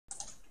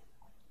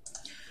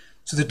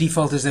So the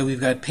default is that we've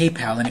got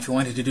PayPal, and if you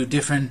wanted to do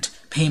different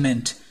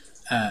payment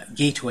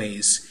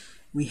gateways,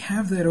 we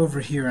have that over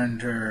here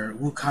under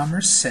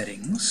WooCommerce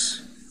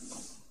settings,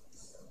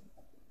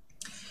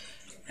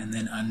 and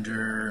then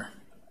under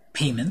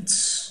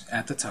payments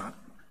at the top.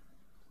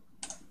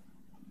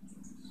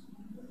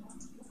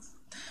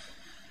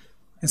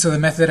 And so the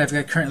method I've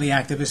got currently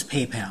active is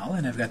PayPal,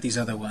 and I've got these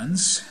other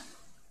ones,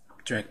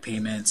 direct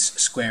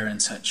payments, Square, and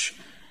such.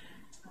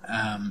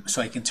 So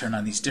I can turn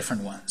on these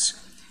different ones.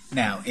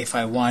 Now, if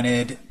I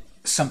wanted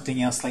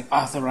something else like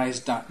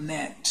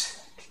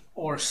Authorize.net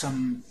or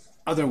some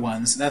other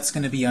ones, that's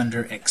going to be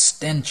under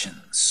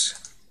Extensions.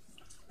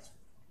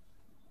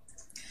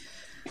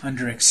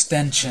 Under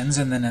Extensions,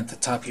 and then at the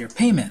top here,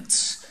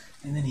 Payments.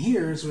 And then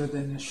here's where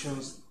then it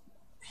shows,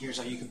 here's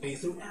how you can pay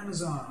through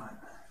Amazon.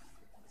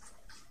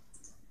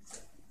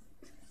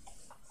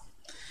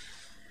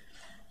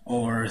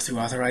 Or through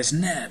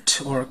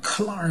Authorize.net, or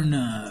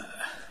Klarna,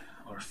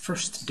 or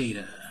First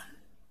Data.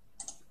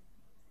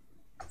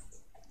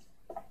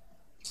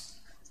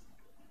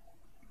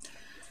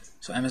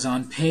 So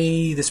Amazon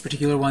Pay, this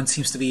particular one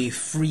seems to be a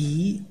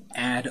free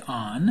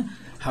add-on.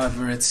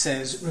 However, it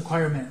says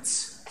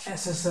requirements,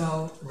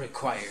 SSL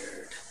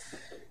required.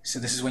 So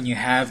this is when you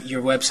have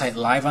your website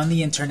live on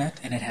the internet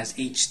and it has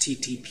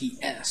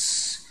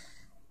HTTPS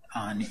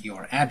on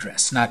your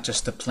address, not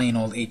just the plain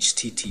old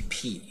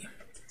HTTP.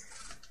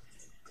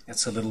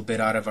 That's a little bit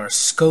out of our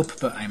scope,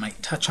 but I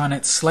might touch on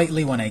it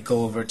slightly when I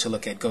go over to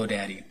look at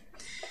GoDaddy.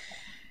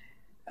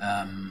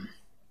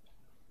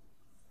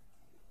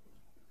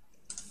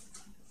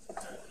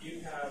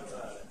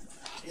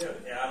 You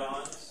have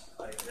add-ons,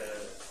 like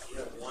you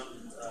have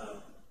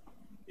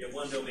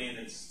one domain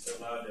that's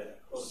allowed to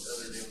host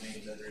other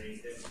domains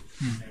underneath it,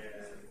 and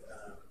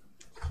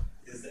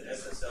is the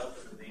SSL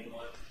for the main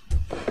one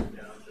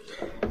down to the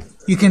other one?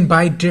 You can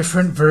buy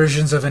different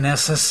versions of an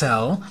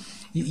SSL.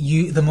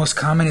 The most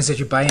common is that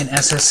you buy an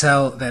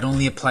SSL that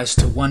only applies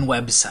to one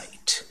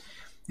website,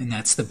 and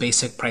that's the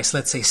basic price.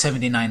 Let's say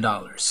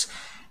 $79.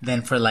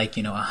 Then for like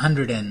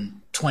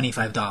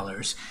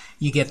 $125,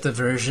 you get the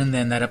version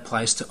then that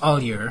applies to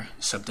all your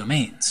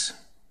subdomains.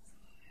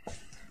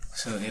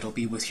 So it'll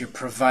be with your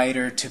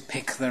provider to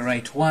pick the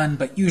right one,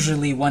 but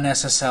usually one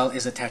SSL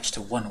is attached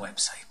to one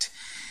website.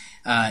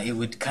 It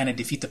would kind of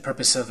defeat the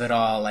purpose of it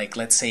all. Like,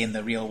 let's say in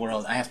the real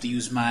world, I have to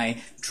use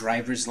my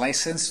driver's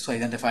license to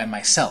identify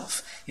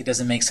myself. It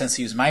doesn't make sense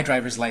to use my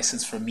driver's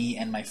license for me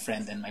and my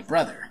friend and my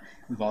brother.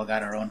 We've all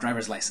got our own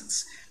driver's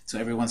license. So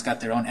everyone's got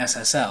their own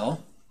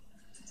SSL,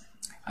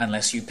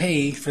 unless you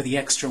pay for the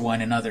extra one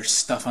and other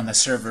stuff on the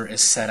server is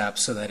set up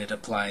so that it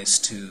applies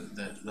to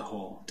the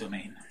whole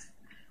domain.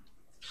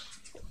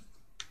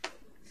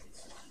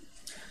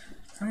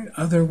 All right,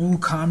 other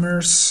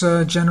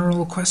WooCommerce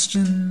general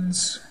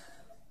questions?